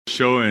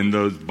showing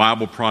those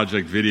Bible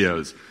Project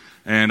videos.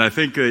 And I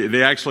think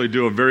they actually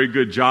do a very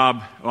good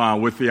job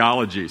with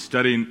theology,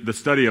 studying the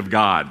study of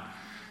God.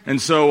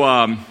 And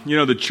so,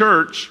 the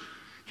church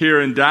here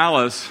in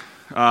Dallas,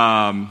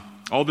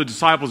 all the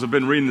disciples have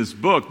been reading this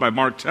book by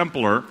Mark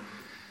Templer,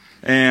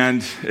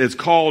 and it's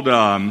called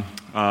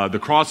The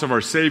Cross of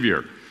Our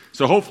Savior.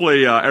 So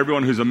hopefully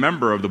everyone who's a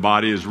member of the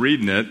body is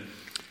reading it,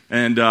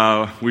 and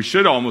we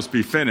should almost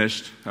be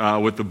finished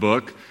with the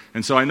book.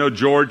 And so I know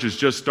George is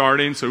just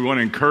starting, so we want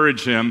to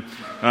encourage him,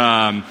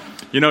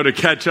 to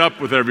catch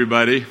up with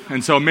everybody.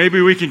 And so maybe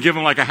we can give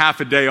him like a half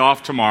a day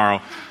off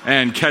tomorrow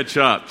and catch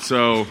up.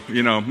 So,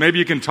 maybe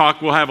you can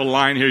talk. We'll have a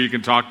line here you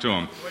can talk to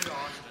him.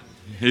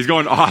 He's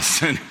going to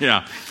Austin,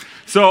 yeah.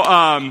 So,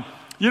 and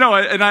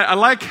I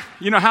like,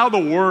 how the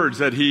words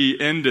that he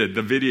ended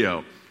the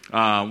video.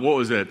 What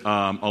was it?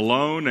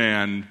 Alone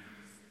and,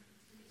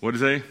 what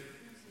did he say?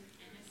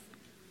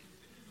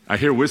 I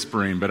hear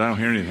whispering, but I don't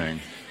hear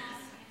anything.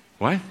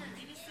 What?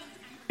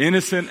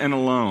 Innocent and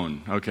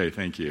alone. Okay,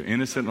 thank you.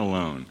 Innocent and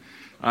alone.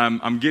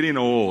 I'm getting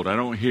old. I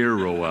don't hear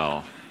real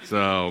well.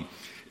 So,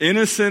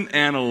 innocent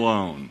and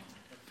alone.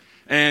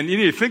 And you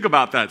need to think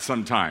about that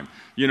sometime.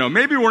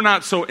 Maybe we're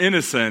not so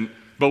innocent,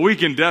 but we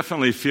can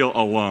definitely feel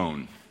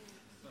alone.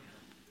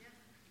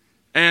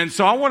 And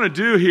so I want to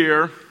do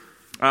here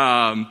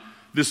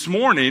this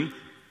morning.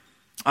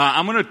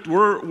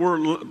 We're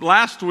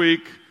last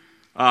week.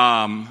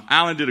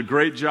 Alan did a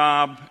great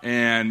job,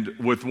 and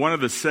with one of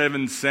the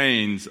 7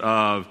 sayings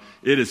of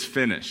 "it is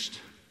finished,"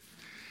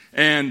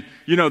 and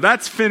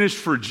that's finished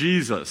for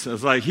Jesus.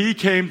 It's like he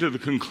came to the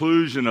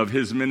conclusion of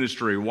his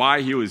ministry,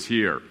 why he was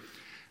here.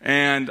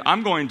 And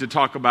I'm going to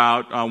talk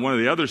about one of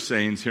the other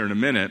sayings here in a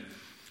minute.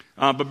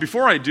 But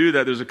before I do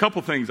that, there's a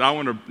couple things I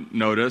want to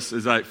notice.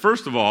 Is that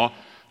first of all,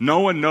 no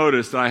one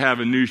noticed I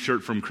have a new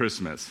shirt from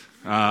Christmas.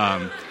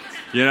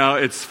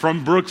 It's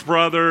from Brooks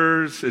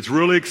Brothers. It's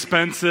really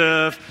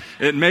expensive.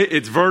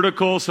 It's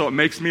vertical, so it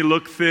makes me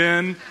look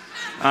thin.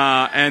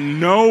 And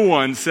no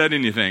one said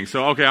anything.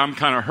 So, okay, I'm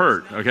kind of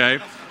hurt, okay?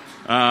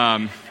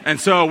 And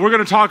so we're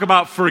going to talk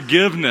about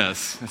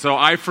forgiveness. So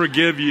I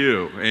forgive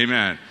you.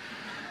 Amen.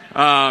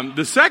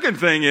 The second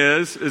thing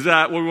is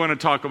that what we want to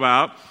talk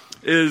about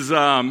is,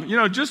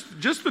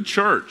 just the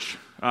church,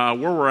 where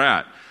we're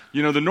at.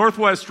 The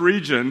Northwest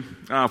region,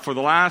 for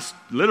the last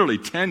literally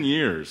 10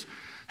 years,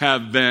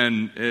 have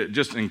been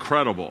just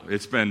incredible.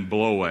 It's been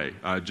blow away.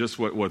 Just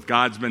what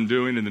God's been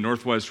doing in the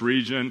Northwest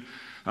region.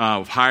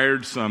 We've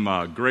hired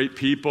some great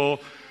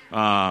people.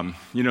 The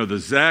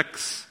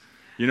Zecks,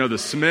 the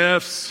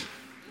Smiths,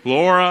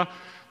 Laura.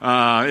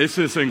 It's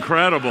just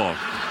incredible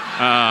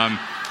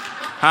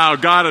how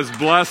God has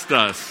blessed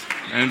us.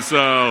 And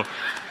so,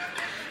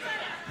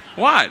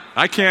 what?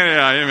 I can't,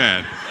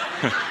 amen.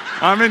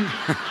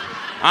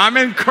 I'm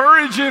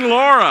encouraging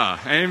Laura.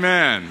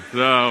 Amen.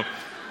 So,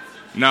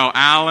 no,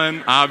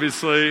 Alan,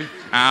 obviously.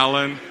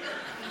 Alan's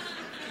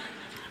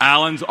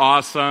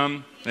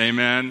awesome.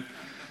 Amen.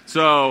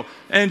 So,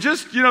 and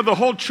just, the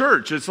whole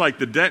church. It's like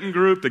the Denton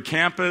group, the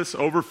campus,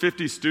 over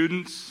 50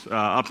 students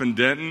up in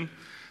Denton.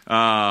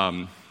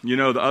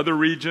 The other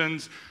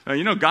regions.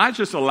 God's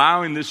just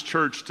allowing this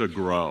church to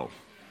grow.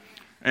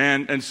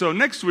 And so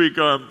next week,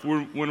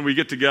 when we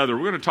get together,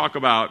 we're going to talk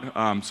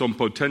about some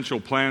potential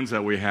plans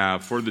that we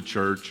have for the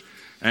church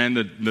and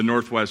the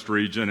Northwest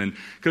region. And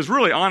because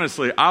really,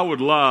 honestly, I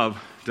would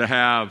love to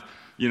have,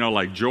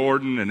 like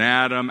Jordan and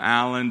Adam,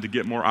 Alan, to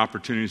get more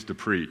opportunities to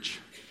preach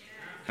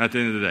at the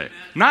end of the day.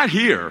 Not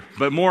here,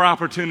 but more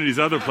opportunities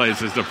other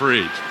places to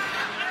preach.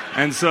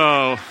 And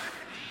so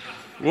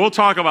we'll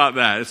talk about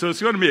that. So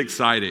it's going to be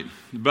exciting.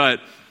 But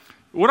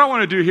what I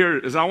want to do here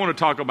is I want to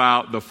talk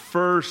about the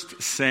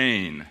first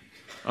saying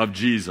of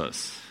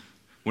Jesus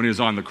when he was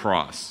on the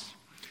cross.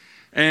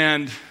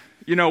 And,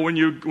 when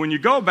you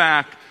go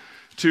back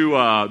to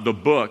the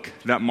book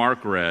that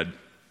Mark wrote,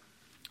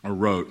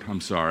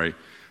 The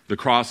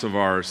Cross of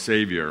Our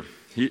Savior,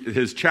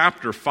 his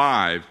chapter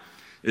 5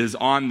 is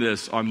on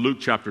Luke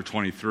chapter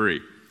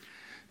 23.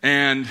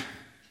 And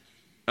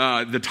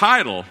the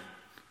title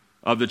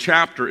of the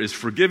chapter is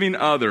Forgiving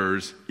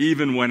Others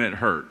Even When It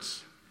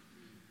Hurts.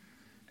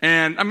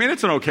 And,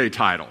 it's an okay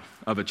title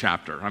of a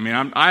chapter.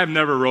 I have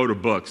never wrote a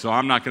book, so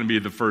I'm not going to be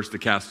the first to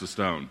cast a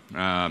stone.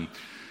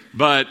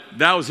 But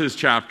that was his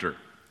chapter.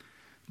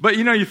 But,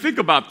 you think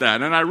about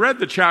that. And I read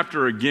the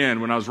chapter again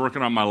when I was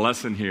working on my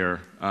lesson here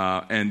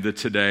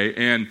today.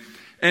 And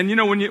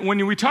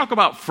when we talk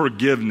about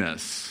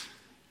forgiveness,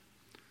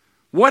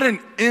 what an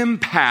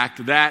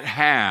impact that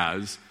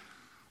has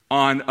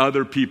on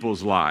other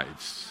people's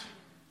lives.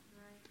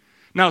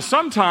 Now,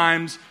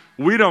 sometimes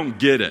we don't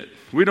get it.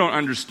 We don't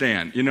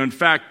understand. In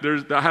fact,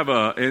 I have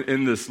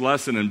in this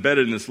lesson,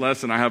 embedded in this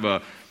lesson, I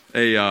have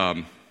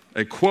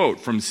a quote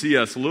from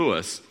C.S.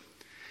 Lewis.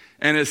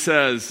 And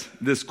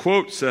this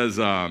quote says,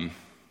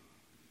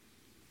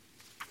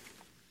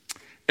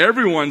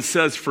 everyone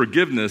says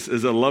forgiveness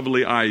is a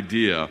lovely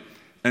idea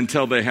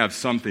until they have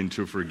something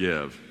to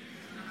forgive.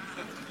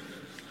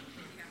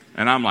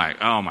 And I'm like,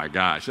 oh my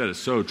gosh, that is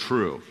so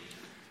true.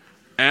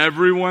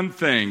 Everyone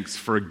thinks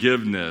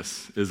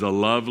forgiveness is a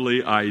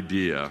lovely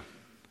idea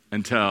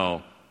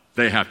until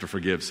they have to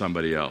forgive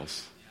somebody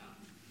else.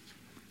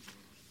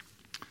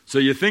 So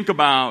you think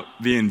about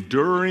the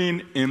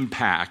enduring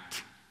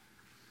impact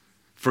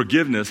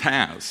forgiveness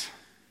has,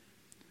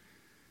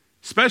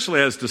 especially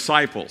as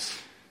disciples.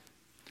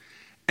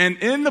 And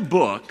in the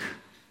book,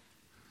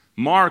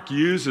 Mark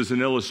uses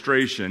an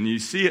illustration. You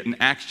see it in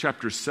Acts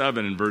chapter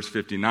 7 and verse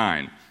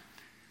 59.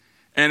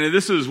 And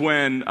this is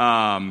when,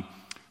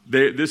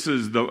 this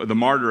is the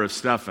martyr of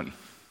Stephen.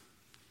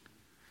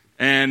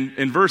 And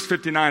in verse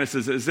 59 it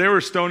says, as they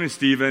were stoning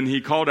Stephen, he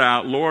called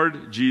out,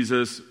 Lord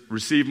Jesus,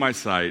 receive my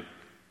sight.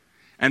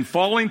 And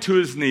falling to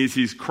his knees,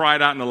 he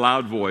cried out in a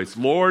loud voice,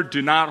 Lord,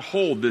 do not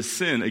hold this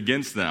sin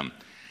against them.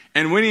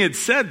 And when he had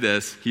said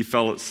this, he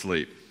fell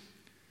asleep.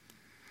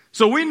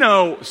 So we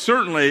know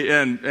certainly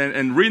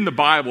in reading the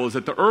Bible is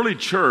that the early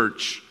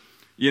church,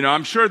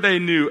 I'm sure they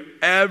knew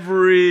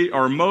every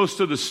or most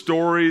of the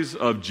stories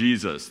of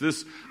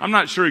Jesus. I'm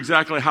not sure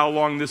exactly how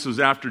long this was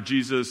after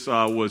Jesus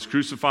was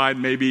crucified,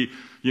 maybe,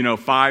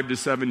 5 to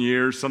 7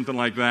 years, something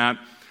like that.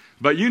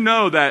 But you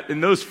know that in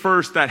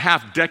that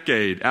half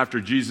decade after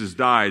Jesus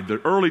died,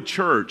 the early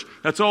church,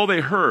 that's all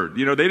they heard.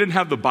 They didn't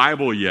have the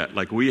Bible yet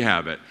like we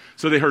have it.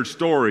 So they heard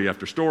story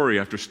after story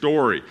after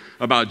story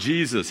about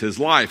Jesus, his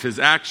life, his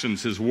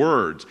actions, his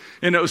words.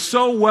 And it was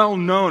so well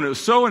known, it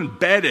was so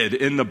embedded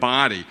in the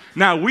body.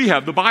 Now we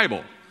have the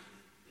Bible.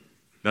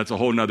 That's a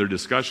whole nother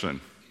discussion.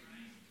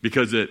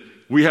 Because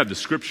we have the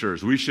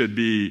scriptures. It should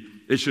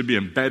be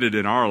embedded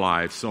in our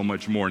lives so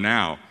much more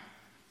now.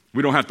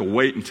 We don't have to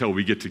wait until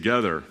we get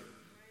together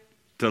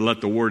to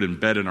let the word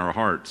embed in our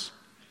hearts.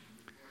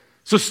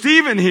 So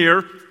Stephen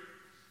here,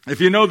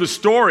 if you know the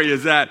story,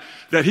 is that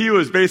he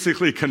was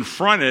basically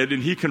confronted,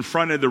 and he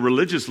confronted the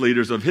religious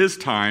leaders of his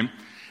time,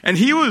 and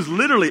he was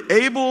literally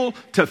able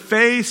to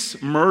face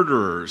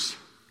murderers.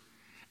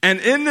 And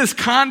in this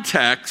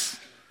context,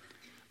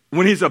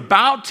 when he's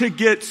about to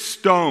get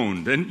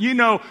stoned, and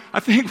I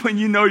think when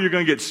you're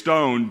going to get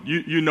stoned,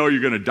 you know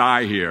you're going to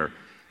die here.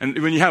 And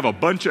when you have a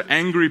bunch of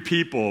angry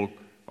people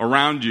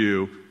around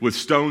you with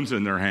stones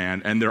in their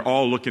hand, and they're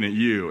all looking at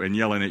you and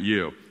yelling at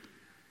you.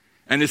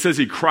 And it says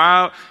he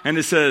cried out, and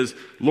it says,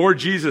 Lord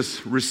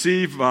Jesus,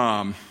 receive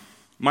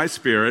my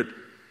spirit.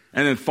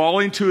 And then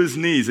falling to his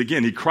knees,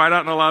 again, he cried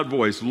out in a loud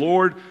voice,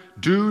 Lord,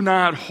 do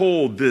not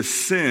hold this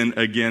sin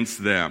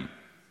against them.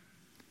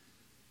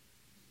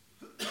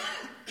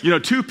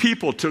 Two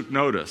people took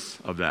notice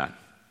of that.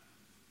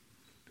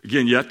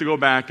 Again, you have to go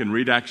back and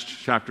read Acts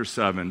chapter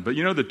 7. But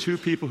the two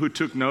people who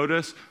took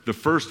notice, the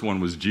first one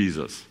was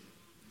Jesus.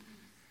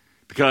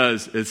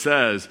 Because it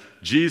says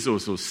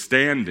Jesus was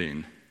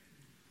standing,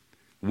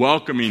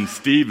 welcoming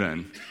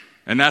Stephen.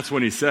 And that's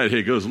when he said,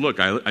 he goes,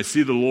 look, I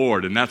see the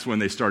Lord. And that's when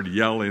they started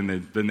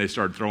yelling. Then they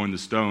started throwing the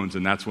stones.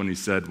 And that's when he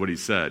said what he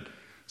said.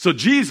 So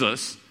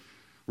Jesus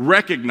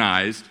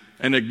recognized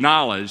and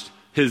acknowledged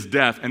his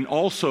death. And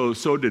also,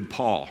 so did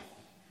Paul.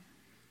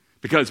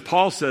 Because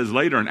Paul says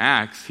later in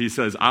Acts, he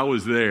says, I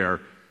was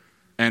there,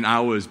 and I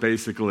was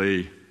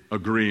basically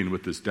agreeing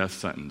with this death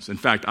sentence. In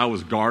fact, I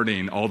was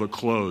guarding all the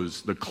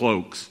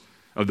cloaks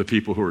of the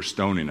people who were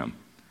stoning him.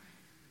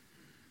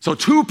 So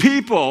two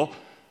people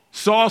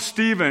saw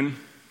Stephen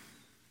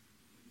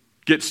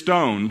get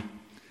stoned,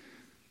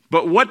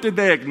 but what did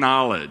they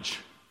acknowledge?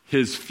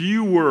 His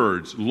few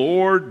words,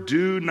 Lord,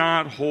 do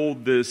not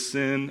hold this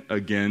sin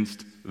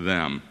against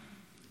them.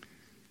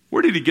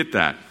 Where did he get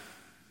that?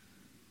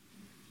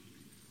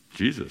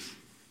 Jesus.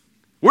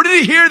 Where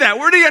did he hear that?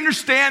 Where did he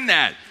understand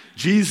that?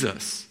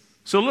 Jesus.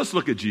 So let's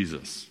look at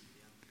Jesus.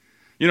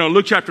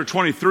 Luke chapter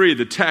 23,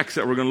 the text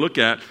that we're going to look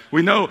at,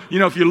 we know,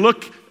 if you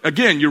look,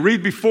 again, you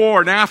read before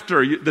and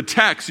after the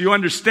text, you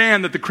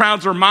understand that the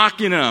crowds are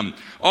mocking him.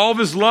 All of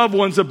his loved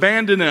ones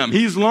abandon him.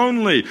 He's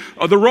lonely.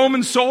 The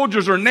Roman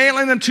soldiers are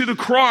nailing him to the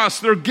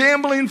cross. They're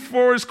gambling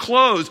for his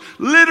clothes.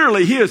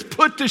 Literally, he is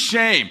put to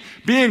shame,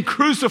 being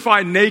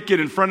crucified naked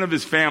in front of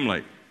his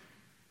family.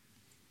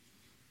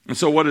 And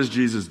so what does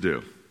Jesus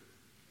do?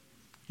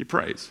 He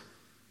prays.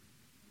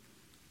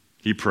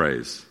 He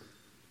prays.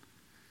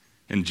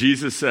 And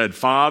Jesus said,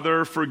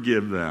 Father,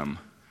 forgive them,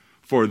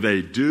 for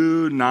they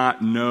do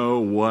not know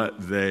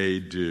what they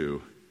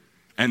do.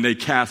 And they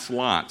cast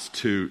lots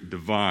to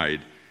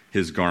divide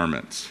his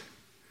garments.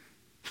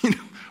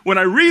 When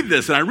I read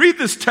this, and I read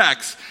this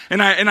text,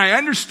 and I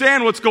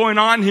understand what's going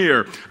on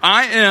here,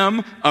 I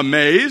am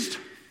amazed,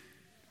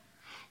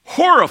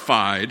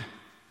 horrified,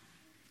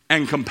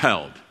 and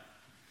compelled.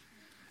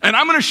 And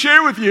I'm going to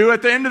share with you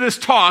at the end of this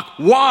talk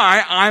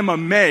why I'm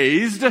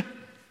amazed,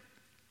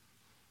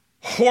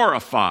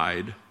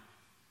 horrified,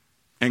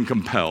 and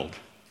compelled.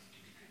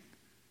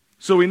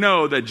 So we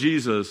know that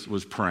Jesus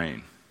was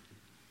praying.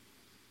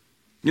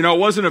 It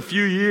wasn't a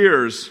few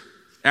years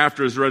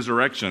after his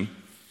resurrection.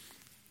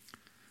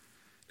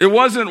 It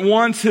wasn't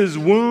once his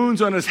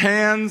wounds on his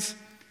hands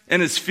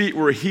and his feet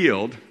were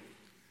healed.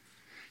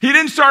 He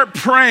didn't start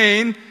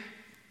praying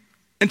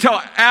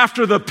until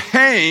after the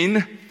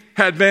pain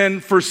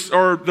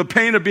the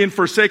pain of being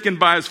forsaken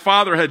by his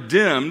father had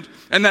dimmed,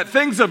 and that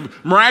things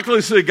have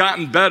miraculously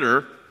gotten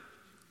better.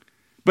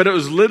 But it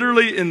was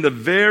literally in the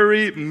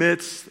very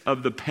midst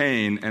of the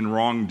pain and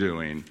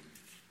wrongdoing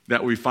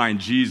that we find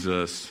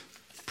Jesus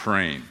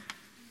praying.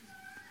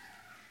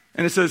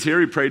 And it says here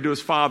he prayed to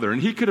his father,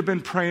 and he could have been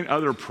praying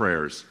other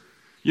prayers.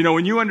 You know,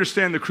 when you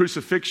understand the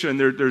crucifixion,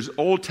 there's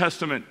Old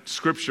Testament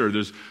scripture,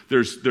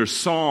 there's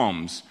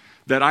Psalms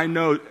that I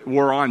know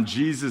were on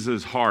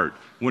Jesus' heart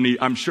when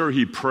I'm sure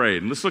he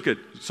prayed. And let's look at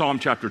Psalm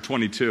chapter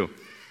 22.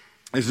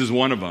 This is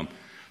one of them.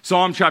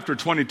 Psalm chapter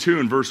 22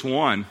 and verse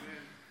 1.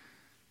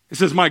 It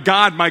says, my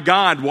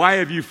God, why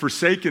have you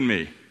forsaken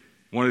me?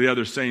 One of the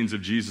other sayings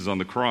of Jesus on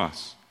the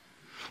cross.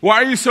 Why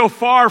are you so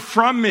far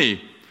from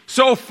me?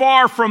 So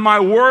far from my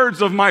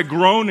words of my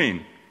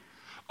groaning.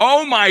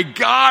 Oh my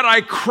God,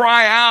 I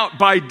cry out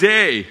by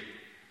day,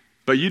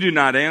 but you do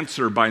not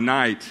answer by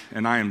night,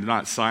 and I am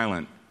not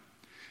silent.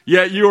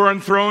 Yet you are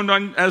enthroned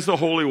as the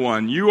Holy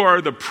One. You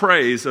are the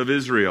praise of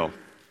Israel.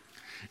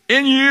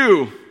 In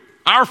you,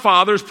 our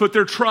fathers put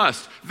their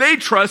trust. They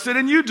trusted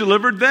and you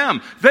delivered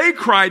them. They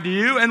cried to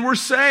you and were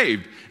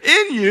saved.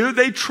 In you,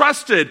 they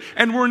trusted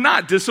and were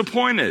not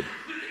disappointed.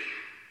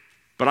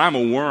 But I'm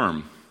a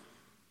worm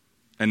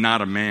and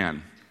not a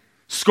man,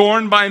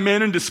 scorned by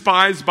men and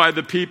despised by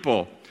the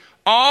people.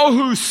 All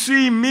who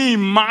see me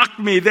mock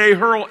me. They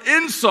hurl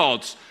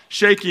insults,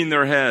 shaking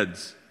their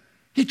heads.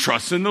 He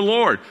trusts in the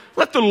Lord.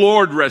 Let the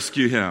Lord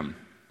rescue him.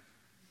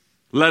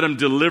 Let him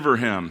deliver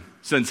him,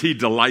 since he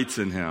delights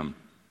in him.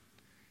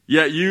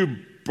 Yet you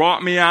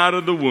brought me out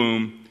of the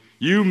womb.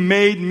 You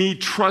made me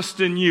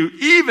trust in you,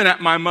 even at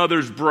my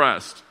mother's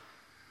breast.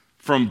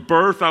 From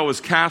birth I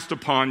was cast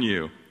upon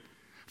you.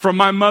 From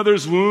my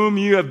mother's womb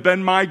you have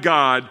been my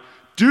God.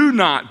 Do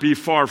not be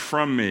far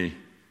from me,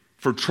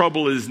 for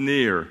trouble is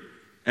near,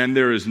 and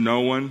there is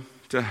no one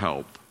to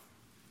help.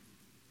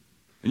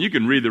 And you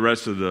can read the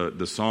rest of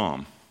the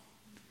psalm.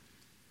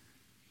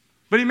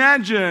 But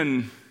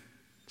imagine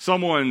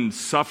someone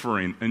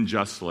suffering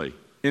unjustly,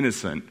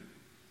 innocent.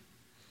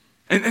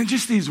 And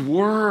just these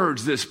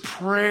words, this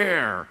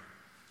prayer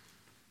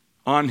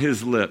on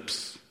his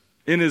lips,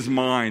 in his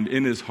mind,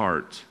 in his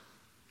heart.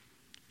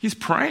 He's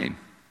praying.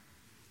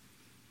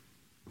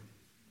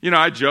 You know,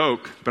 I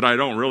joke, but I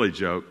don't really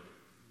joke.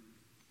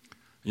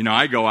 You know,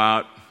 I go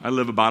out. I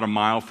live about a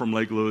mile from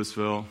Lake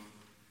Louisville.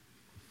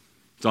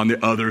 It's on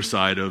the other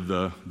side of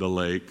the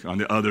lake, on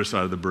the other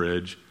side of the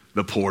bridge,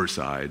 the poor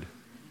side.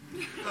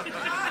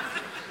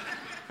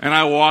 And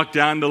I walk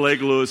down to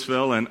Lake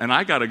Louisville, and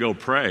I got to go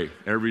pray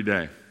every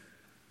day.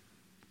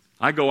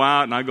 I go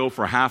out, and I go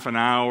for half an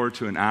hour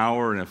to an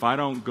hour, and if I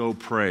don't go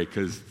pray,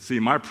 because, see,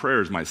 my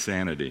prayer is my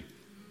sanity.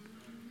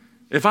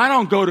 If I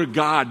don't go to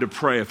God to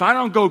pray, if I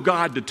don't go to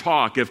God to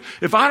talk,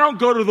 if I don't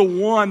go to the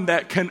one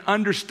that can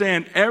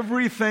understand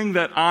everything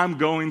that I'm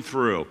going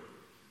through,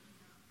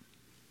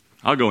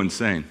 I'll go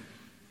insane.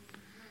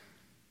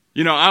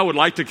 You know, I would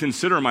like to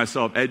consider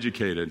myself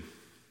educated.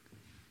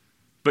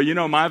 But you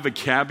know, my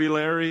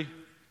vocabulary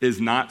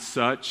is not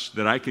such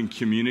that I can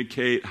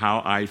communicate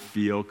how I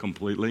feel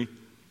completely.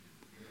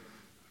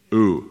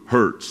 Ooh,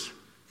 hurts.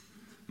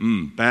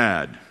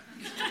 Bad.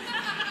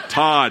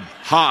 Todd,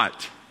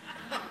 hot.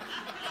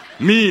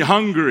 Me,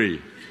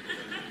 hungry.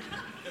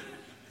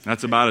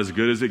 That's about as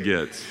good as it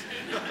gets.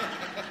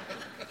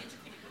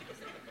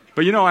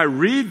 But you know, I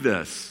read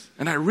this,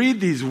 and I read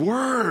these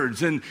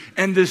words, and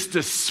this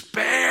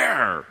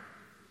despair,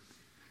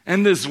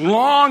 and this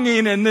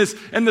longing, and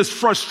this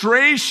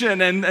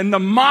frustration, and the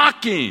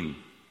mocking,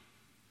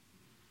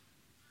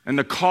 and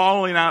the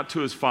calling out to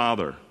his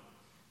father.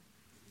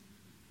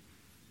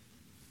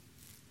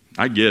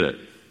 I get it.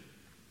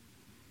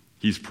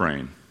 He's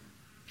praying.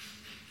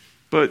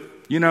 But,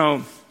 you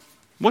know,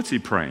 what's he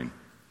praying?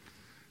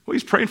 Well,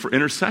 he's praying for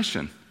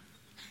intercession.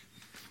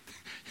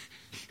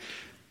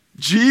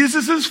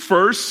 Jesus'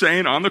 first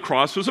saying on the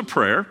cross was a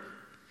prayer.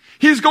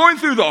 He's going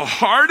through the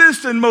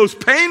hardest and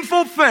most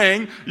painful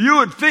thing you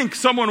would think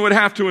someone would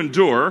have to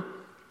endure,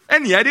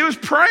 and yet he was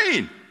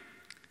praying.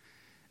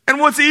 And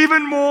what's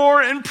even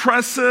more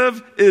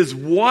impressive is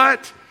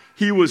that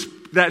he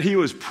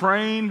was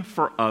praying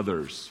for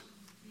others.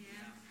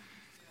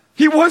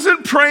 He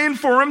wasn't praying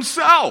for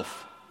himself.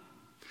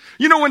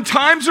 You know, when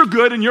times are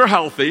good and you're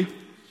healthy,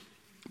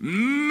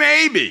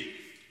 maybe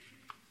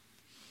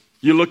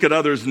you look at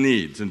others'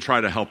 needs and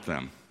try to help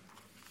them.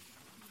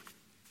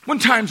 When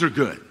times are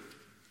good,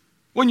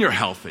 when you're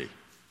healthy.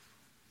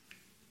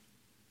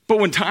 But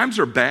when times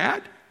are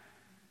bad,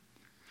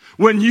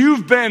 when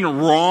you've been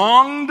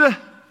wronged,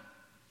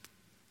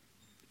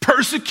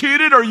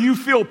 persecuted, or you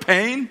feel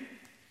pain,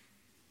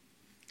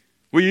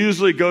 we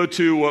usually go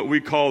to what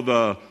we call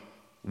the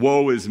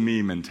woe is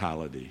me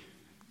mentality.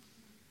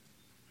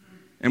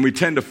 And we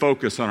tend to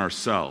focus on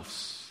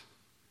ourselves.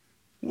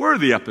 We're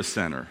the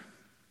epicenter.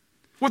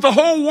 With the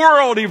whole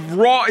world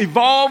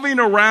evolving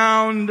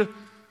around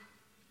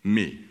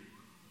me.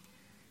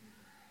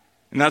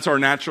 And that's our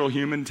natural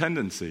human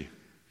tendency.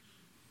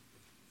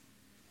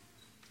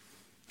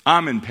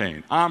 I'm in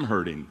pain. I'm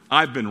hurting.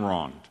 I've been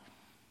wronged.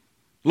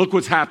 Look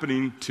what's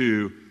happening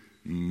to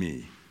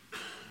me.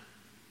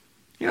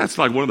 You know, that's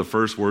like one of the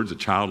first words a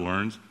child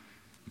learns.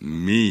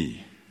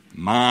 Me,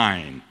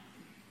 mine,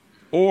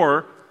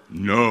 or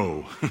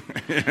no.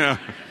 Yeah.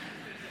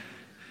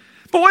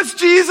 But what's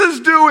Jesus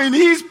doing?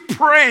 He's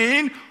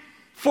praying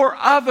for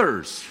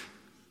others.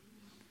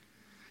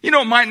 You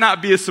know, it might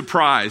not be a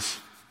surprise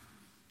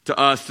to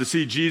us to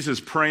see Jesus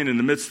praying in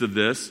the midst of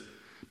this,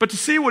 but to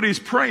see what he's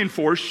praying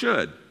for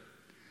should.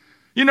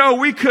 You know,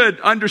 we could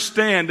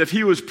understand if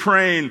he was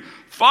praying,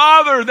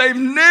 Father, they've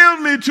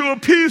nailed me to a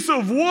piece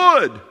of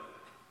wood.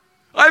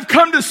 I've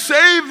come to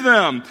save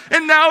them,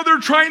 and now they're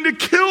trying to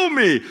kill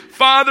me.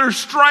 Father,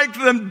 strike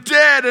them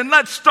dead, and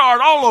let's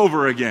start all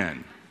over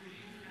again.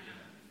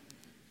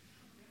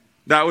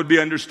 That would be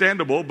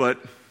understandable, but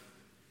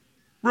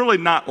really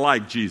not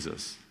like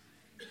Jesus.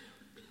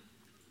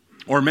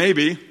 Or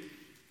maybe,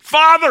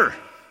 Father,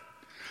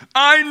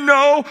 I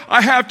know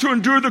I have to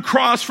endure the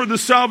cross for the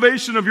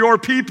salvation of your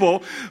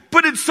people,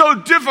 but it's so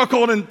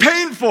difficult and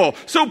painful,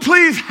 so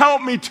please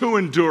help me to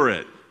endure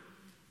it.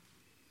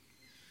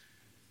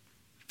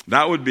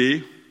 That would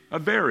be a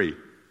very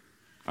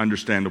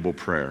understandable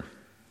prayer.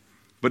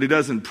 But he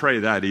doesn't pray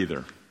that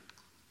either.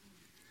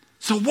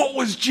 So what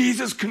was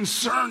Jesus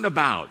concerned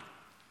about?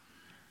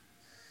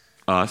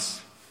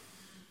 Us.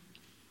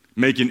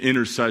 Making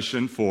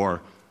intercession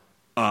for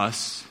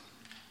us.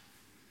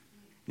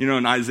 You know,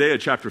 in Isaiah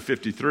chapter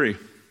 53,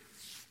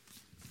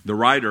 the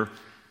writer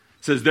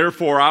says,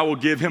 therefore I will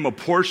give him a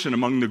portion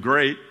among the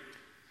great.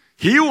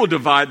 He will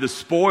divide the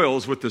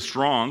spoils with the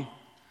strong,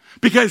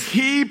 because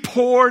he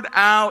poured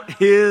out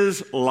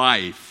his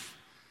life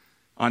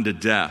unto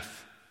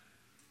death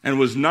and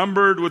was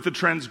numbered with the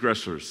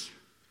transgressors.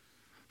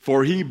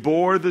 For he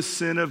bore the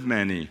sin of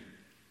many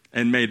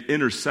and made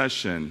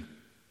intercession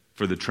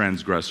for the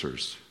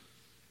transgressors.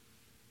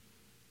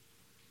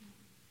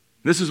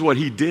 This is what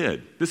he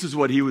did. This is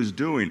what he was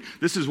doing.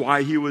 This is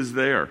why he was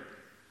there.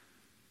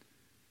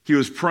 He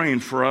was praying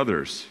for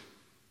others.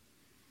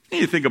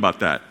 And you think about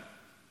that.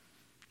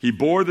 He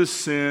bore the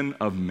sin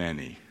of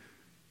many.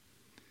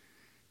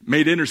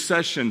 Made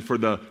intercession for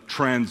the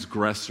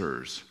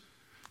transgressors.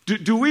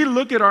 Do we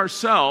look at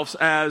ourselves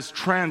as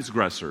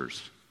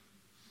transgressors?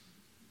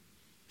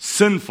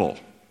 Sinful.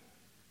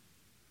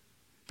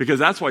 Because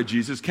that's why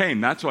Jesus came.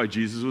 That's why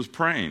Jesus was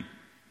praying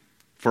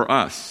for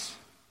us.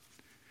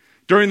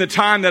 During the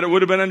time that it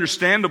would have been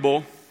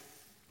understandable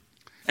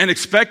and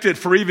expected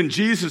for even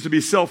Jesus to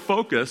be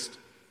self-focused,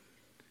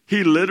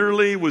 he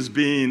literally was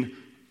being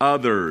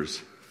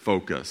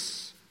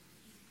others-focused.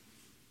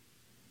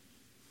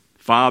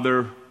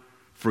 Father,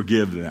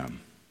 forgive them.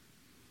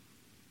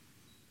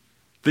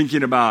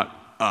 Thinking about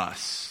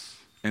us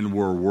and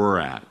where we're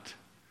at.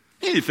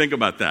 You think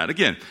about that.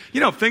 Again,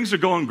 you know, if things are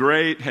going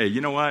great, hey,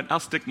 you know what?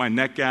 I'll stick my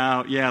neck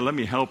out. Yeah, let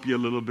me help you a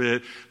little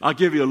bit. I'll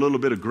give you a little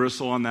bit of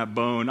gristle on that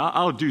bone.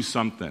 I'll do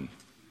something.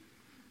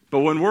 But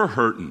when we're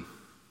hurting,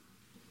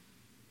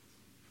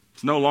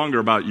 it's no longer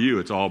about you.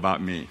 It's all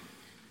about me.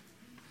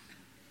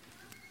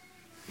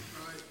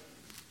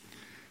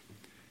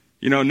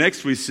 You know,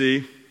 next we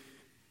see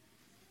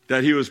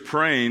that he was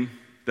praying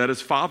that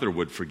his Father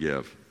would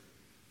forgive.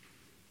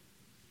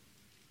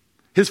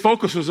 His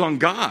focus was on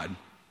God,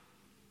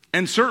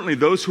 and certainly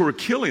those who were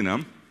killing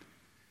him.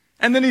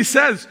 And then he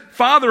says,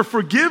 Father,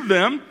 forgive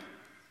them.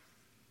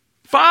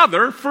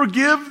 Father,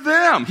 forgive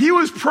them. He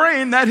was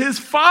praying that his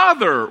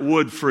Father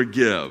would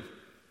forgive.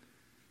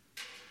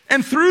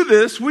 And through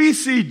this, we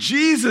see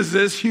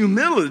Jesus'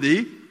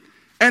 humility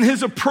and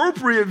his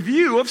appropriate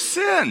view of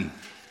sin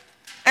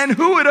and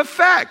who it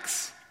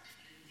affects.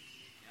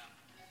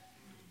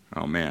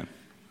 Oh man,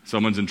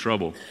 someone's in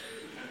trouble.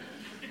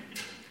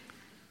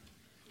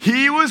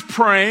 He was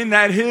praying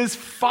that his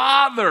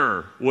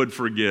Father would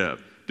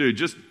forgive. Dude,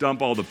 just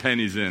dump all the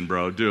pennies in,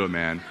 bro. Do it,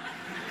 man.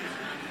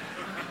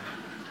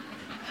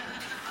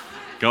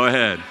 Go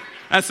ahead.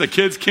 That's the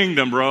kid's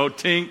kingdom, bro.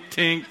 Tink,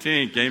 tink,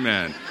 tink.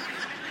 Amen.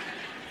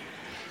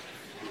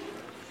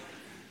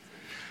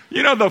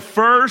 You know, the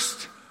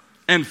first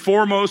and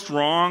foremost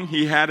wrong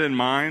he had in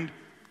mind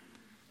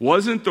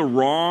wasn't the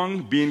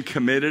wrong being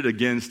committed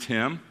against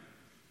him.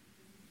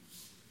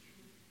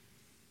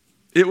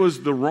 It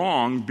was the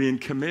wrong being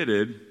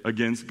committed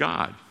against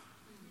God.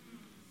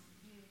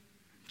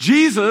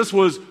 Jesus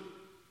was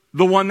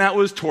the one that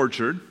was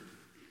tortured.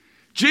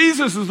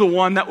 Jesus is the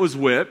one that was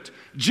whipped.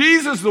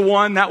 Jesus is the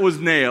one that was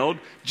nailed.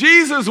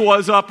 Jesus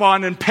was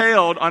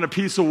impaled on a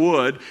piece of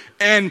wood.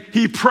 And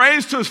he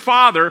prays to his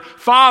Father,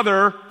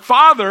 Father,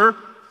 Father,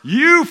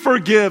 you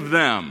forgive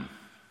them.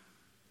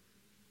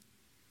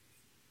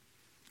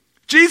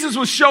 Jesus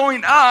was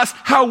showing us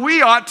how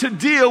we ought to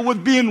deal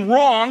with being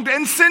wronged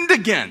and sinned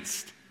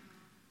against.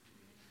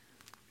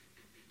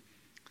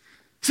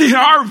 See,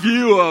 our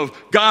view of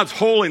God's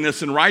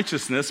holiness and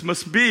righteousness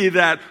must be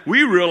that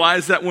we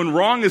realize that when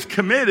wrong is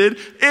committed,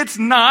 it's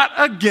not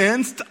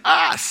against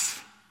us.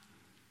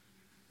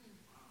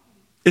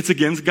 It's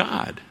against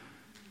God.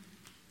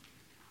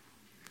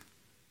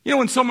 You know,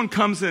 when someone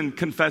comes and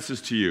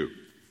confesses to you,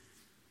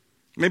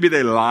 maybe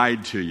they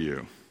lied to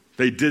you.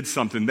 They did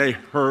something. They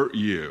hurt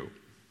you.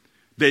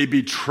 They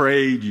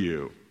betrayed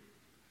you.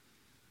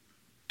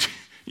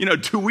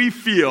 Do we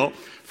feel,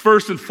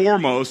 first and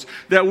foremost,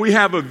 that we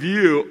have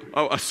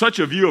such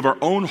a view of our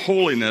own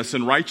holiness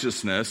and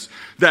righteousness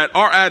that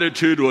our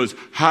attitude was,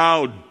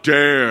 how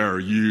dare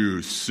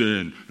you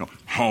sin? No,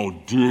 how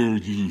dare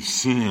you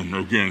sin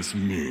against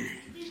me?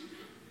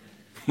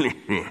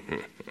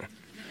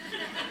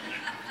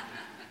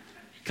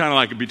 Kind of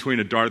like between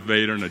a Darth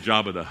Vader and a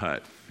Jabba the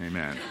Hutt.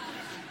 Amen.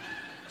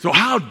 So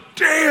how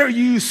dare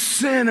you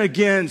sin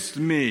against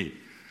me?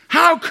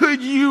 How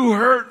could you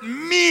hurt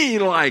me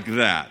like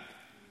that?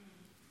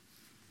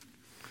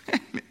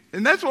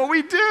 And that's what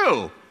we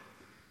do.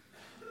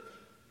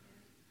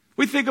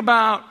 We think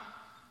about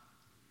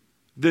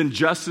the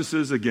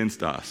injustices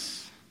against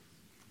us.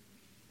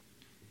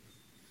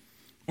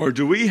 Or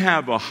do we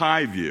have a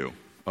high view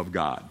of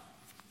God?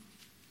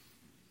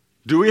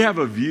 Do we have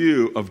a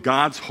view of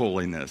God's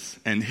holiness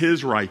and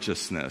His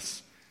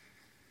righteousness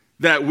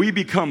that we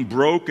become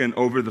broken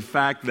over the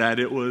fact that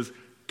it was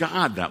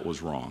God that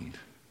was wronged?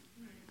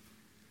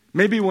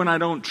 Maybe when I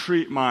don't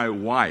treat my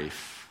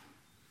wife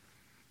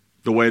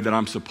the way that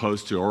I'm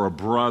supposed to, or a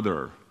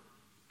brother.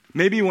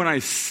 Maybe when I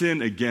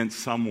sin against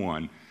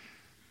someone,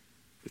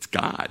 it's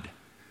God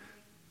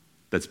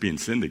that's being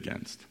sinned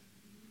against.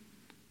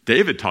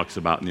 David talks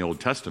about in the Old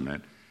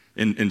Testament,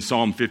 in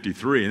Psalm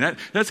 53. And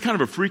that's kind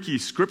of a freaky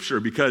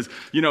scripture because,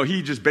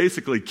 he just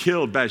basically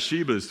killed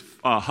Bathsheba's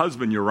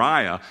husband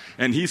Uriah,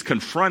 and he's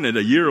confronted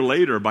a year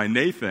later by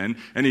Nathan,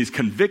 and he's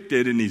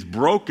convicted, and he's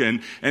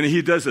broken, and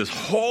he does this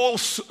whole,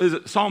 is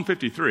it Psalm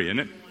 53, isn't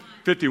it?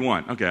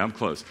 51. Okay, I'm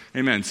close.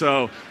 Amen.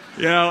 So,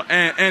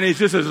 and he's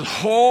just this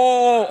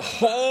whole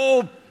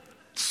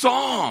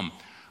psalm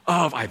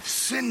of, I've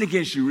sinned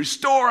against you,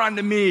 restore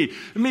unto me,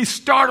 let me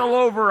start all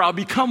over, I'll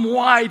become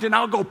white, and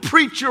I'll go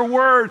preach your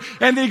word.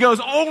 And then he goes,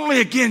 only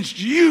against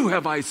you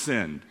have I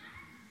sinned.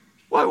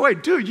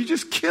 Wait, dude, you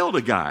just killed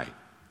a guy.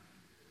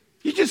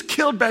 You just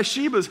killed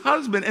Bathsheba's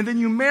husband, and then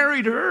you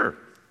married her.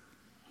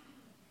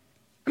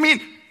 I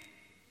mean,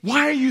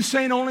 why are you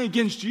saying only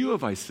against you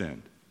have I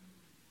sinned?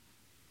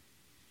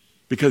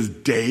 Because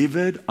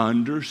David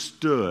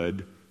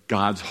understood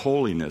God's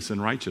holiness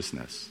and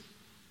righteousness.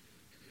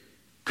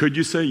 Could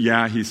you say,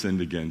 yeah, he sinned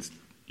against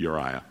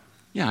Uriah?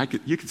 Yeah,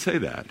 you could say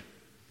that.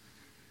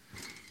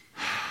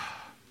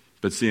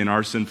 But see, in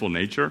our sinful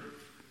nature,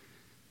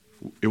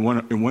 it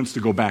wants to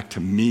go back to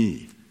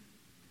me.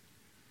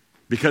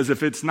 Because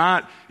if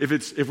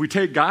we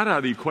take God out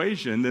of the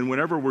equation, then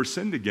whenever we're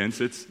sinned against,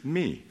 it's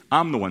me.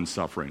 I'm the one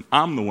suffering.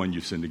 I'm the one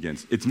you sinned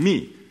against. It's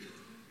me.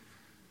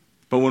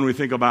 But when we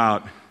think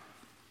about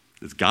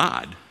it's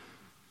God,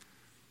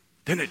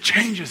 then it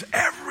changes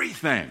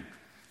everything.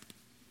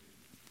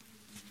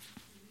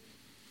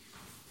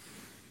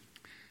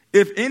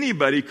 If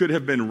anybody could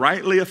have been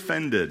rightly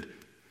offended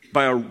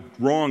by a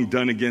wrong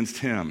done against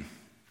him,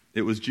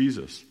 it was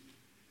Jesus.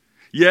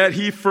 Yet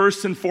he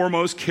first and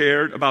foremost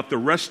cared about the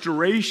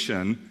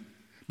restoration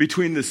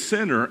between the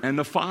sinner and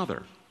the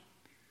Father.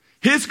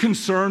 His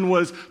concern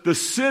was the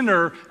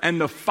sinner and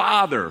the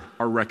Father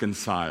are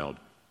reconciled.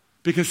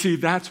 Because see,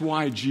 that's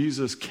why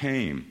Jesus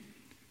came.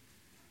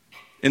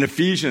 In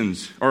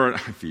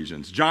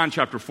John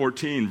chapter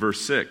 14, verse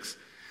 6,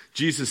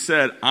 Jesus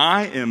said,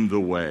 I am the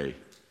way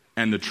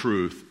and the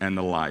truth and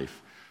the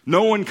life.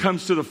 No one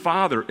comes to the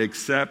Father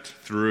except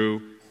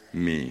through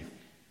me.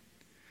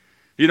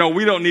 We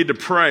don't need to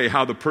pray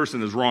how the person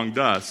has wronged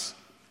us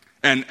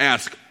and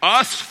ask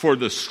us for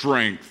the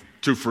strength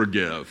to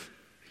forgive.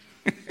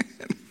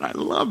 I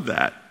love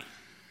that.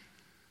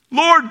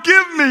 Lord,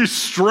 give me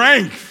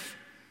strength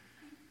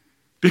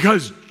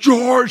because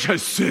George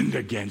has sinned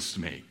against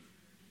me.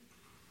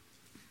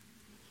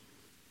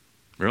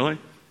 Really?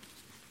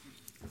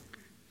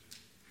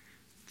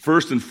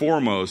 First and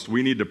foremost,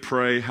 we need to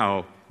pray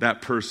how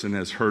that person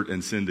has hurt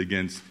and sinned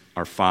against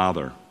our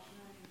Father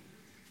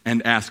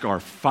and ask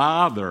our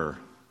Father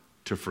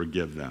to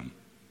forgive them.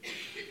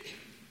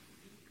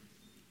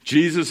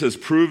 Jesus has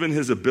proven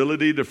his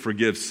ability to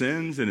forgive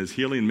sins in his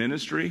healing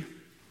ministry.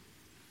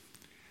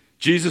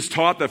 Jesus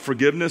taught that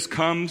forgiveness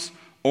comes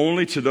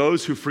only to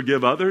those who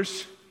forgive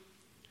others,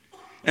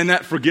 and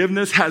that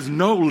forgiveness has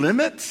no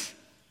limits.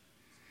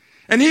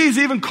 And he's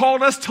even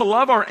called us to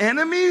love our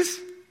enemies.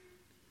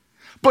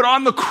 But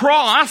on the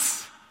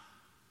cross,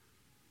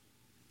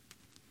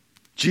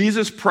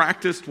 Jesus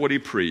practiced what he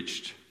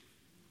preached.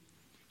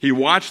 He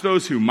watched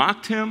those who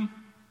mocked him,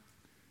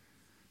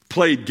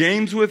 played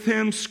games with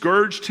him,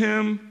 scourged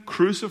him,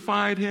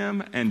 crucified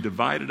him, and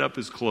divided up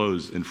his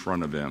clothes in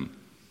front of him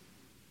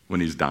when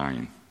he's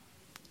dying.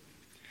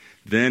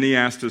 Then he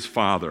asked his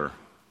Father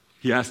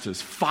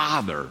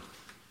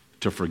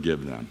to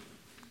forgive them.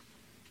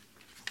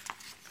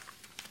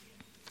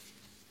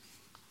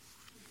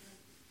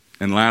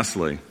 And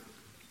lastly,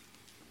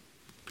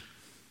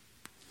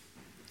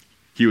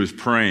 he was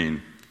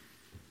praying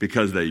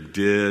because they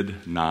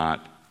did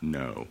not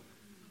know.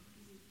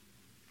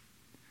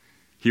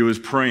 He was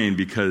praying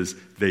because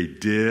they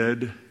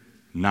did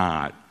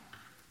not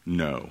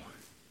know.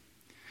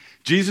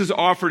 Jesus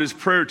offered his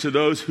prayer to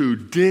those who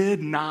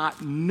did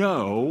not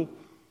know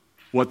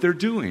what they're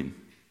doing.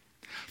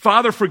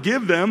 Father,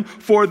 forgive them,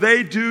 for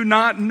they do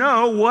not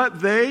know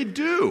what they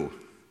do.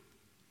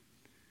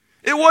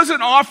 It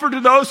wasn't offered to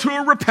those who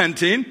are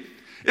repenting.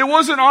 It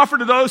wasn't offered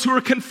to those who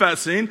are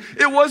confessing.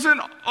 It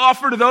wasn't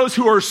offered to those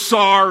who are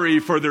sorry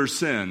for their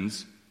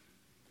sins.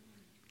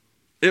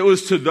 It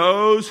was to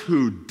those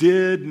who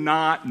did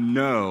not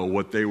know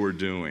what they were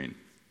doing.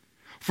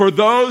 For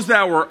those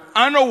that were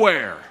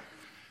unaware,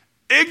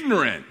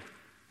 ignorant,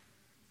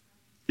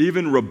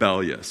 even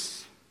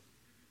rebellious.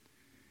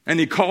 And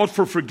he called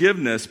for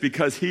forgiveness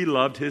because he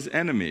loved his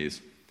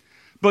enemies.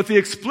 But the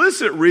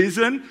explicit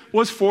reason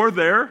was for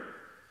their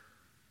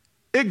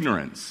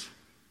ignorance.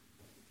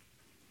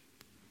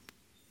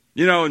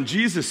 You know, in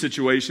Jesus'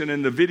 situation,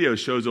 and the video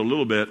shows a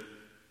little bit,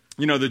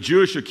 you know, the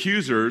Jewish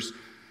accusers,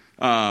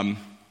 neither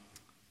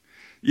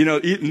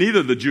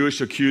the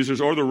Jewish accusers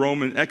or the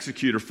Roman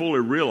executor fully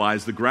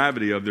realized the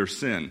gravity of their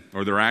sin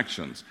or their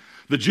actions.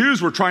 The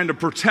Jews were trying to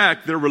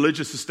protect their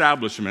religious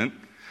establishment.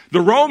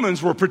 The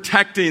Romans were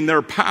protecting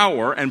their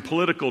power and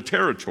political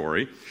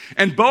territory.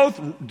 And both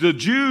the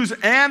Jews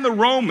and the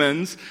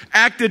Romans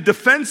acted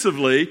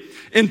defensively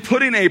in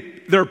putting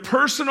their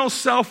personal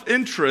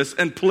self-interest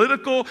and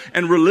political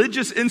and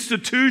religious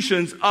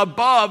institutions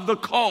above the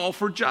call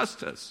for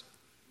justice.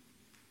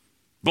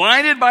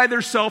 Blinded by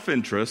their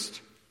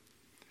self-interest,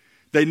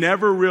 they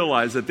never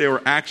realized that they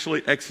were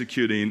actually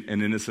executing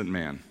an innocent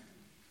man.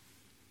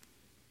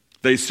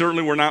 They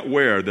certainly were not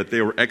aware that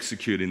they were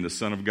executing the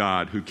Son of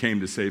God who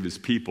came to save his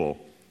people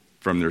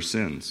from their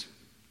sins.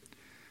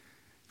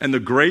 And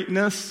the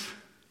greatness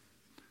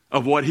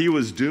of what he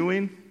was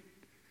doing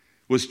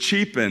was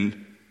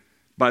cheapened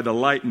by the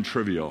light and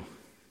trivial.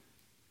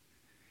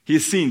 He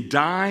is seen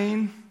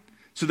dying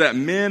so that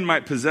men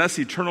might possess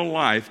eternal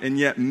life, and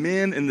yet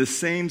men in the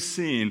same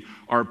scene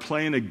are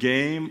playing a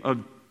game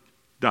of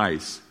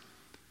dice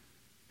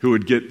who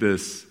would get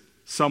this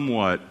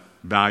somewhat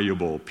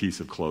valuable piece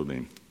of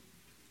clothing.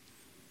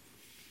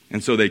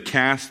 And so they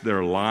cast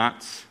their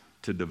lots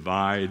to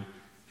divide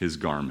his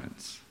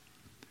garments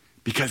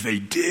because they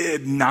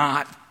did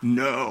not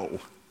know.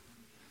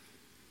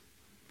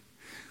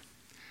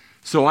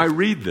 So I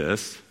read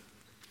this,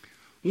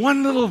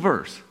 one little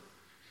verse,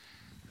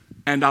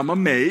 and I'm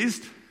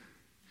amazed,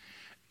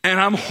 and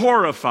I'm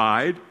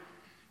horrified,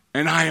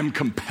 and I am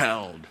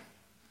compelled.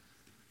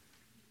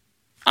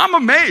 I'm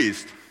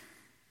amazed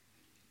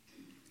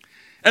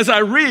as I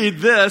read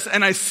this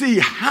and I see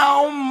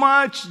how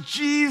much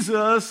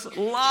Jesus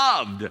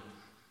loved.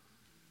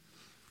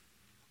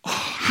 Oh,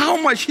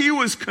 how much he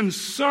was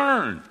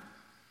concerned.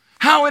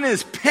 How in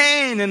his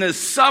pain and his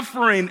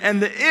suffering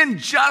and the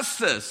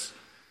injustice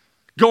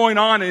going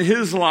on in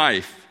his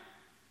life.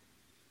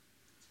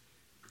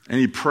 And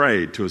he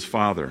prayed to his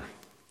Father.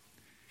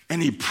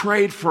 And he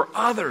prayed for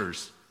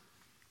others,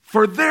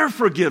 for their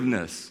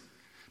forgiveness.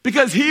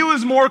 Because he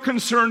was more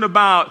concerned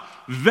about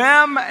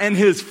them and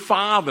his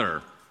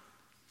Father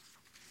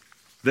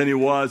than he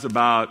was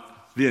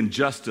about the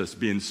injustice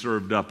being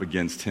served up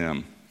against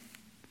him.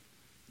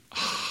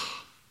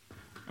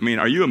 I mean,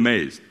 are you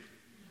amazed?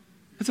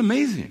 It's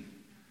amazing.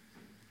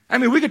 I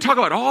mean, we could talk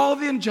about all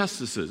the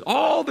injustices,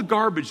 all the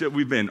garbage that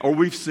we've been, or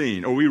we've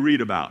seen, or we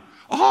read about.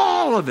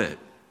 All of it.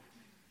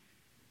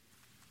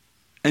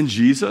 And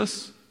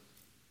Jesus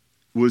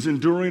was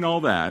enduring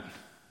all that,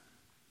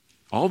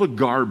 all the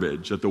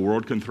garbage that the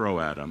world can throw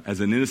at him as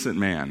an innocent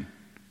man,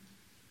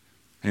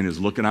 and is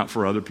looking out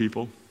for other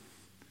people.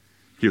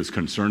 He was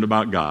concerned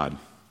about God.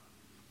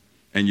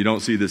 And you don't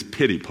see this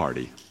pity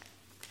party.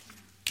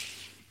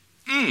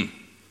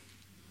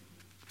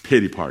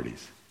 Pity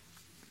parties.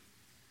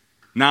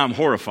 Now I'm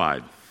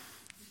horrified.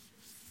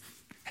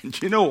 And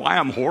do you know why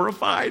I'm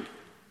horrified?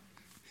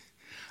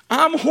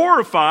 I'm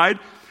horrified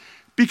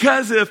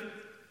because if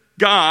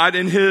God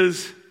in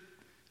his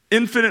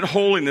infinite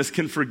holiness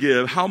can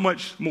forgive, how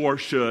much more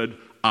should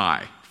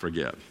I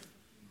forgive?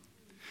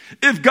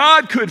 If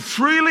God could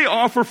freely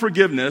offer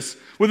forgiveness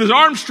with his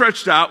arms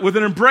stretched out, with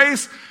an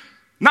embrace,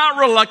 not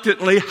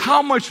reluctantly,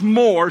 how much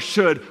more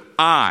should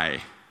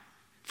I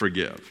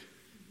forgive?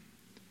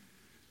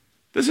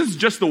 This is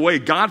just the way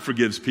God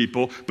forgives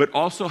people, but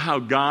also how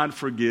God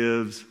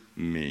forgives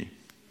me.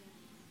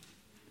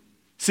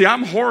 See,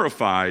 I'm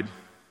horrified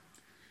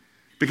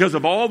because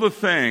of all the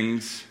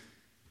things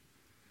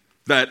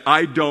that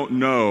I don't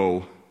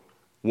know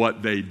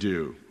what they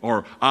do,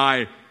 or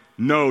I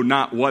know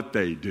not what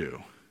they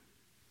do.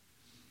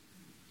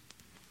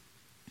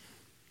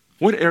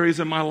 What areas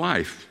in my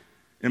life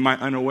am I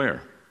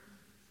unaware?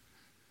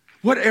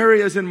 What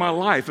areas in my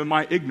life am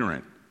I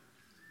ignorant?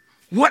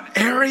 What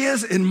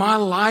areas in my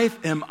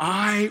life am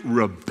I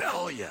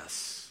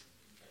rebellious?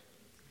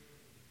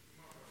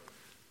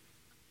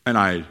 And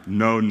I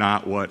know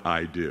not what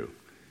I do.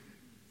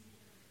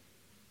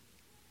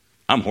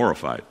 I'm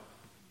horrified.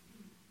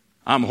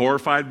 I'm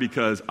horrified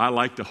because I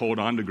like to hold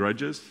on to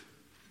grudges.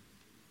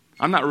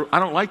 I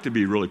don't like to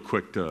be really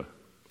quick to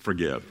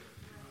forgive.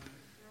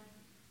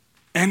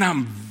 And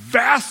I'm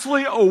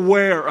vastly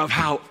aware of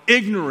how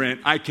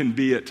ignorant I can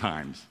be at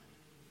times.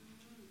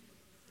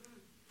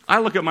 I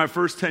look at my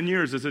first 10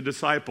 years as a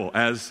disciple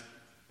as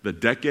the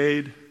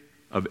decade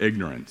of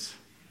ignorance.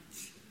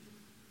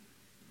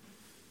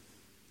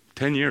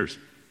 10 years.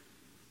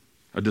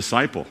 A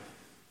disciple.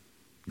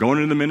 Going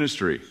into the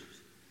ministry.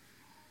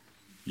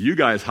 You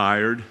guys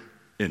hired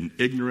an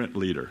ignorant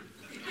leader.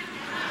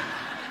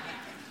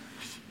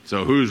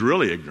 So who's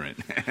really ignorant?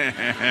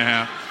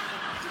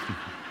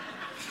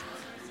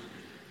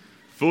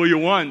 Fool you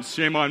once,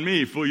 shame on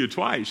me. Fool you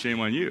twice, shame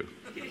on you.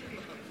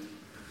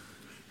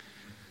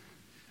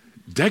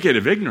 Decade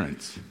of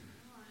ignorance.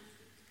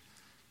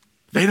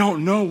 They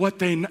don't know what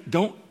they don't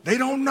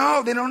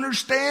know. They don't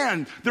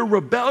understand. They're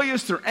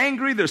rebellious, they're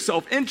angry, they're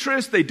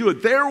self-interest, they do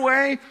it their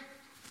way.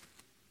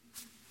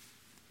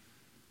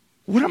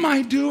 What am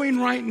I doing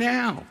right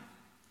now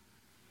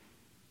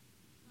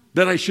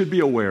that I should be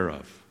aware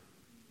of?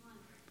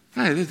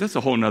 Hey, that's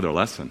a whole nother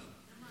lesson.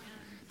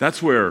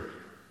 That's where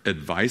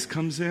advice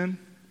comes in,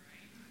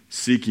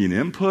 seeking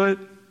input,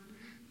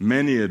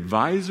 many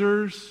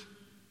advisors.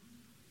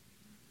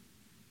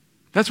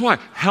 That's why,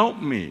 help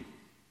me.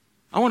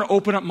 I want to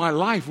open up my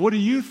life. What do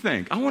you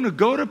think? I want to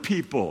go to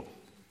people.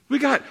 We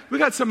got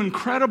some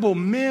incredible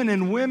men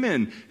and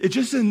women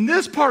just in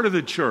this part of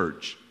the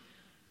church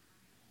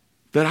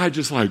that I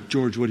just like,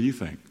 George, what do you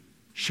think?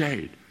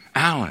 Shade,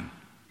 Alan,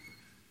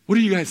 what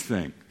do you guys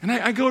think? And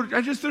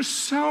there's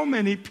so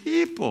many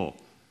people.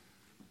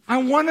 I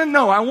want to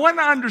know. I want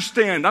to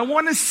understand. I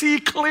want to see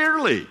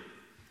clearly.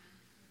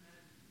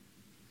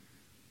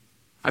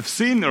 I've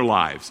seen their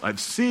lives. I've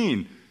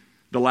seen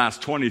the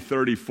last 20,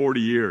 30, 40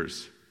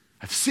 years.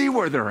 I see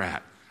where they're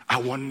at.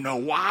 I want to know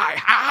why,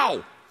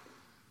 how.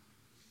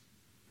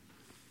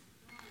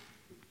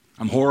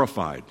 I'm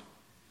horrified.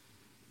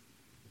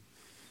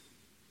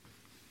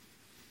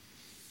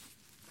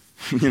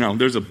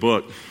 There's a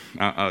book.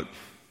 I'm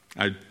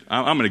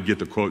going to get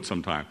the quote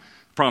sometime.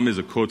 The problem is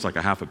the quote's like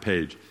a half a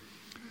page.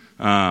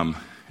 When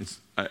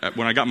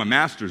I got my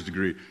master's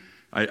degree,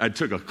 I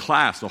took a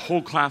class. The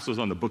whole class was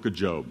on the book of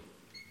Job.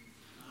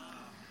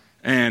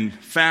 And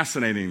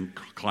fascinating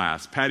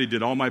class. Patty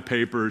did all my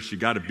papers. She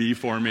got a B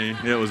for me.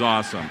 It was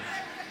awesome.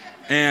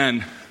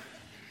 And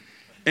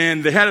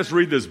they had us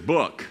read this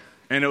book.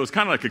 And it was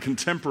kind of like a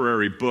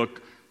contemporary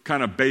book,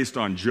 kind of based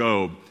on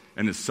Job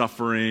and his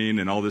suffering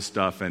and all this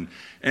stuff. And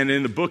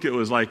in the book, it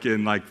was like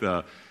in like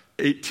the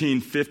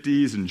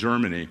 1850s in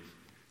Germany.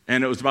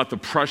 And it was about the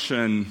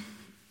Prussian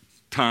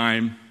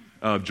time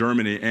of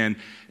Germany. And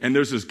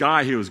there's this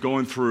guy, he was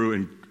going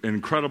through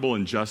incredible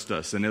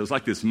injustice, and it was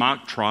like this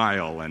mock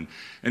trial, and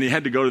he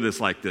had to go to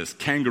this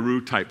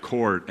kangaroo type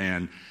court,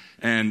 and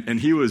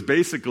he was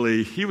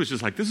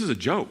just like, this is a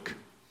joke,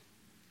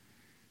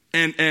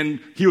 and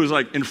he was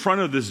like in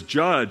front of this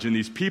judge and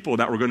these people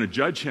that were going to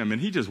judge him,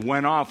 and he just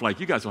went off like,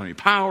 you guys don't have any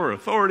power or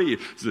authority,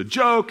 this is a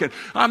joke, and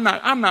I'm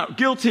not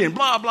guilty, and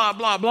blah blah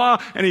blah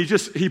blah, and he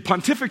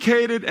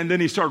pontificated, and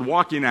then he started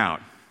walking out.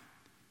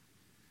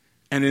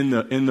 And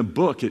in the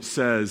book it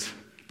says,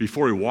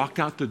 before he walked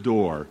out the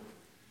door,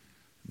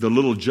 the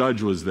little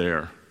judge was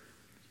there,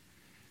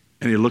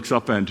 and he looks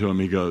up into him.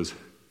 He goes,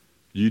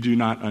 you do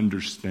not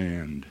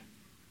understand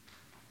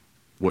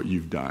what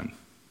you've done.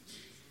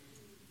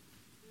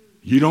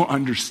 You don't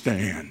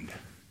understand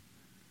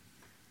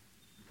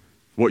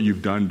what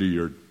you've done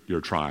to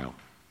your trial.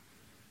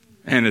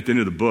 And at the end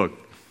of the book,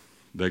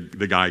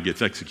 the guy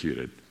gets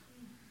executed.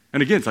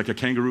 And again, it's like a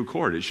kangaroo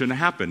court. It shouldn't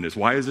have happened.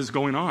 Why is this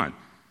going on?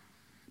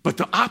 But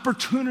the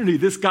opportunity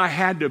this guy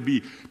had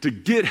to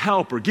get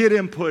help or get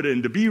input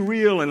and to be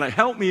real and like,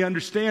 help me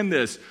understand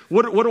this.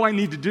 What do I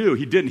need to do?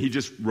 He didn't. He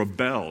just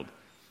rebelled.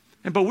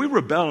 But we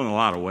rebel in a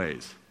lot of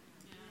ways.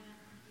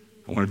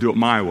 I want to do it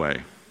my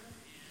way.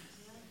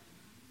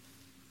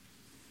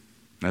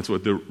 That's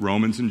what the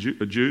Romans and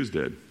Jews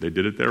did. They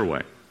did it their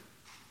way.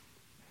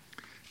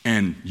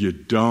 And you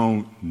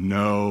don't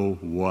know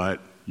what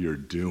you're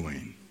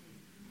doing.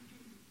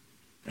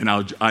 And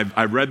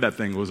I read that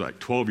thing, it was like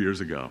 12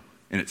 years ago.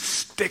 And it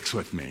sticks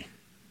with me.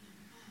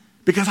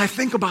 Because I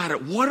think about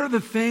it. What are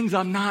the things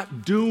I'm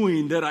not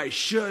doing that I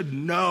should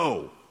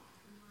know?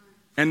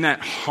 And that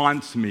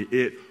haunts me.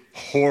 It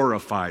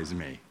horrifies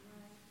me.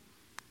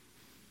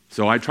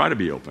 So I try to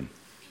be open.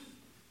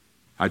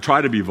 I try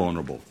to be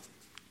vulnerable.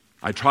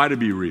 I try to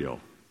be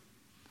real.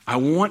 I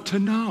want to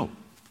know.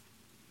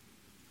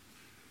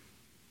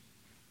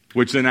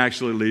 Which then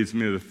actually leads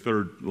me to the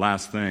third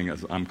last thing,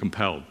 is I'm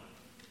compelled.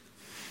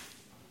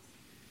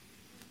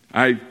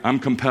 I'm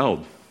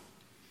compelled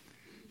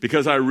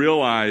because I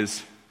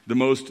realize the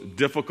most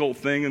difficult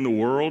thing in the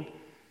world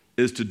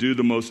is to do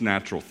the most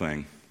natural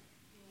thing.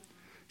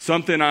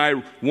 Something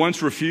I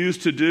once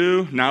refused to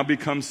do now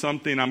becomes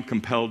something I'm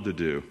compelled to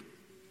do.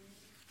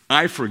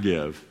 I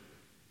forgive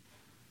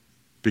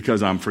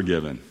because I'm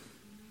forgiven.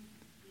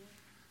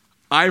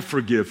 I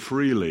forgive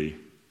freely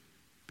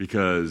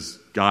because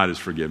God has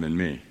forgiven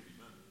me.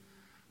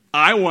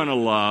 I want to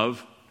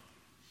love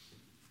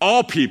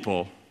all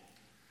people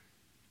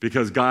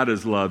because God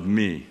has loved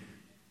me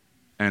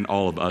and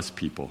all of us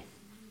people.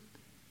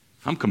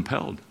 I'm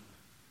compelled.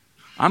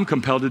 I'm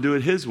compelled to do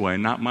it his way,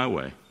 not my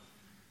way.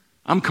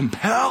 I'm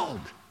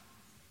compelled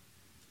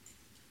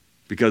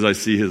because I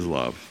see his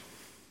love.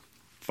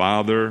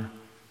 Father,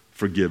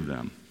 forgive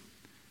them,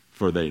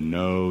 for they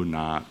know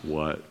not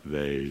what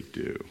they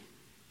do.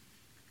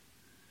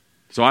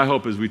 So I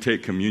hope as we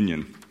take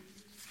communion,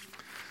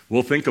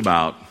 we'll think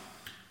about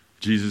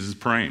Jesus'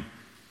 praying.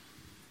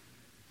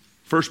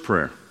 First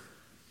prayer,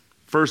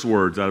 first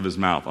words out of his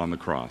mouth on the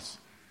cross.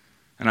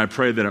 And I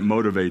pray that it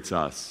motivates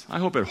us. I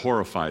hope it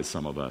horrifies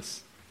some of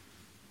us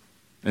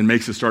and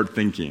makes us start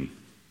thinking,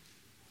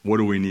 what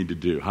do we need to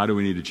do? How do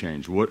we need to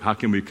change? How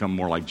can we become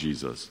more like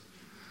Jesus?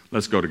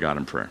 Let's go to God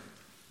in prayer.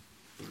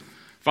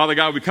 Father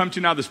God, we come to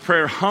you now this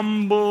prayer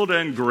humbled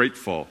and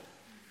grateful.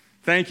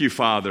 Thank you,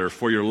 Father,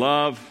 for your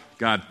love.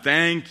 God,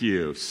 thank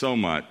you so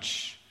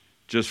much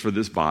just for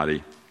this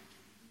body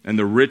and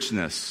the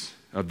richness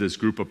of this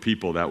group of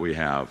people that we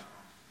have.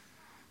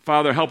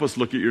 Father, help us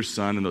look at your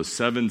Son and those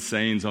 7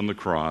 sayings on the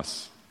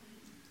cross.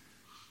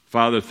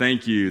 Father,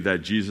 thank you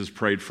that Jesus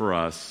prayed for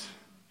us,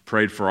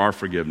 prayed for our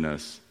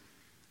forgiveness.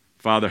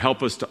 Father,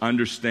 help us to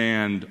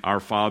understand our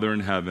Father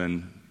in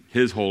heaven,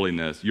 his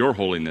holiness,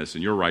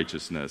 and your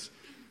righteousness,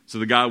 so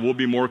that God will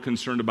be more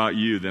concerned about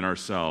you than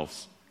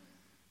ourselves.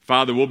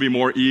 Father, we'll be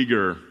more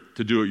eager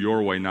to do it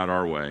your way, not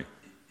our way.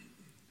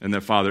 And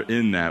that, Father,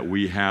 in that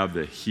we have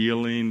the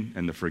healing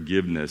and the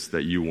forgiveness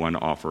that you want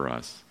to offer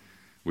us.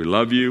 We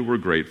love you. We're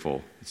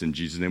grateful. It's in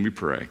Jesus' name we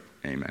pray.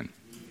 Amen.